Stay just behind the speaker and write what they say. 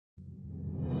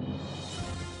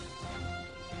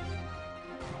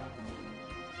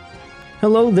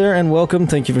Hello there and welcome.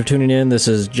 Thank you for tuning in. This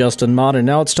is Justin Mott, and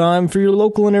now it's time for your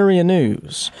local and area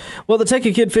news. Well, the Take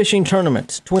a Kid Fishing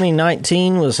Tournament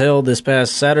 2019 was held this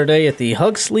past Saturday at the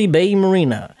Huxley Bay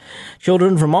Marina.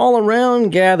 Children from all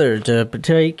around gathered to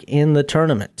partake in the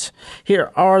tournament.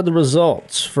 Here are the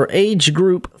results. For age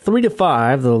group 3 to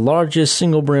 5, the largest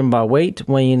single brim by weight,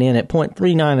 weighing in at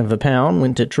 0.39 of a pound,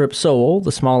 went to Trip Sole,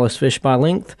 the smallest fish by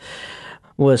length,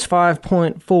 was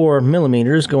 5.4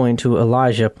 millimeters, going to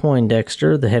Elijah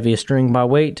Poindexter. The heaviest string by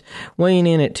weight, weighing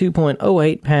in at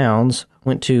 2.08 pounds,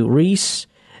 went to Reese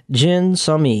Jin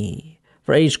Sami.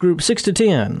 For age group 6 to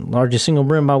 10, largest single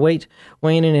brim by weight,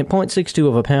 weighing in at 0.62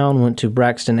 of a pound, went to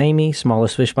Braxton Amy.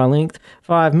 Smallest fish by length,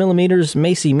 5 millimeters,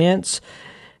 Macy Mintz.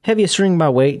 Heaviest string by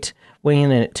weight,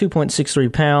 weighing in at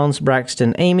 2.63 pounds,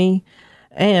 Braxton Amy.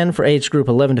 And for age group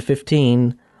 11 to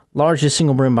 15, largest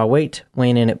single brim by weight,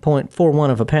 weighing in at 0.41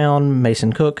 of a pound,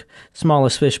 Mason Cook.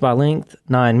 Smallest fish by length,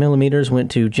 9 millimeters, went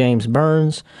to James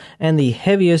Burns. And the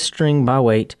heaviest string by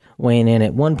weight, weighing in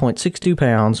at 1.62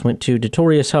 pounds, went to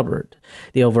Detorius Hubbard.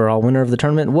 The overall winner of the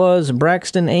tournament was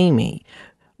Braxton Amy,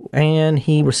 and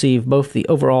he received both the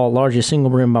overall largest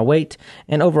single brim by weight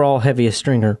and overall heaviest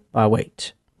stringer by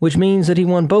weight, which means that he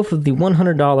won both of the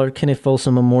 $100 Kenneth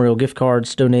Folsom Memorial gift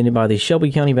cards donated by the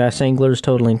Shelby County Bass Anglers,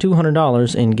 totaling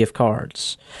 $200 in gift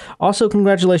cards. Also,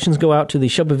 congratulations go out to the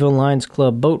Shelbyville Lions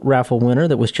Club boat raffle winner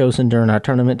that was chosen during our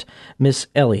tournament, Miss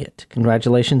Elliott.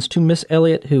 Congratulations to Miss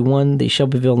Elliott, who won the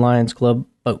Shelbyville Lions Club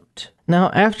boat.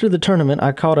 Now, after the tournament,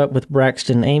 I caught up with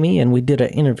Braxton Amy, and we did an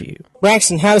interview.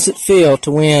 Braxton, how does it feel to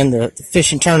win the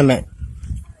fishing tournament?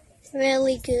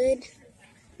 Really good.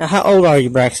 Now, how old are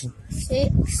you, Braxton?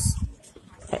 6.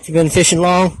 Have you been fishing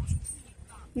long?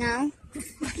 No.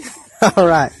 All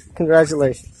right.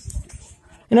 Congratulations.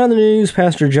 In other news,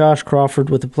 Pastor Josh Crawford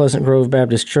with the Pleasant Grove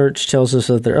Baptist Church tells us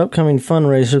of their upcoming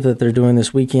fundraiser that they're doing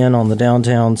this weekend on the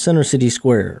downtown Center City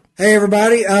Square. Hey,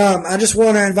 everybody. I just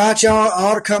want to invite y'all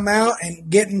all to come out and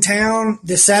get in town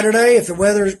this Saturday, if the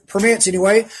weather permits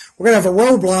anyway. We're going to have a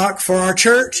roadblock for our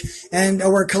church, and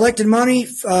we're collecting money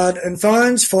and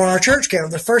funds for our church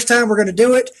camp. The first time we're going to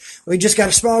do it, we just got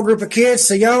a small group of kids,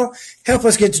 so y'all help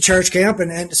us get to church camp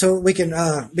and so we can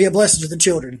be a blessing to the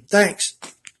children. Thanks.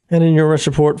 And in your arrest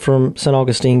report from St.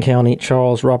 Augustine County,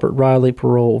 Charles Robert Riley,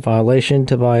 parole violation,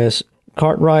 Tobias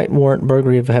Cartwright, warrant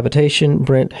burglary of habitation,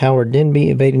 Brent Howard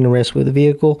Denby, evading arrest with a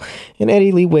vehicle, and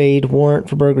Eddie Lee Wade, warrant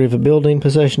for burglary of a building,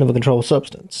 possession of a controlled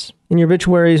substance. In your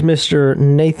obituaries, Mr.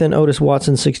 Nathan Otis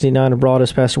Watson, 69, of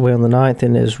Broadus, passed away on the 9th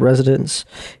in his residence.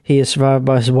 He is survived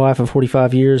by his wife of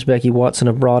 45 years, Becky Watson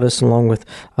of Broadus, along with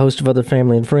a host of other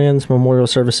family and friends. Memorial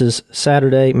services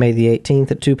Saturday, May the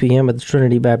 18th at 2 p.m. at the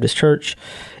Trinity Baptist Church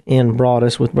in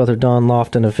Broadus, with Brother Don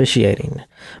Lofton officiating.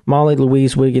 Molly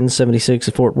Louise Wiggins, 76,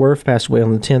 of Fort Worth, passed away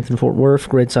on the 10th in Fort Worth.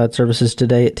 Graveside services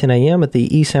today at 10 a.m. at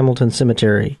the East Hamilton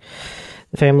Cemetery.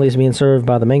 The family is being served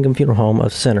by the Mangum Funeral Home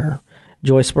of Center.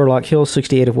 Joyce Spurlock Hill,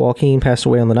 68, of Waukegan, passed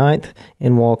away on the 9th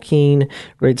in Waukegan.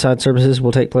 Graveside services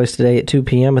will take place today at 2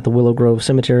 p.m. at the Willow Grove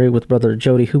Cemetery, with Brother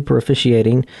Jody Hooper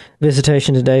officiating.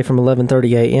 Visitation today from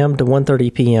 11:30 a.m. to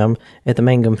 1:30 p.m. at the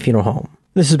Mangum Funeral Home.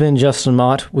 This has been Justin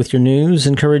Mott with your news,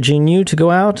 encouraging you to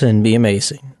go out and be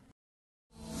amazing.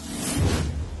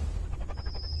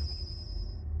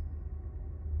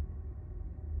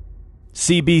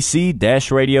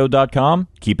 CBC-radio.com,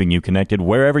 keeping you connected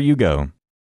wherever you go.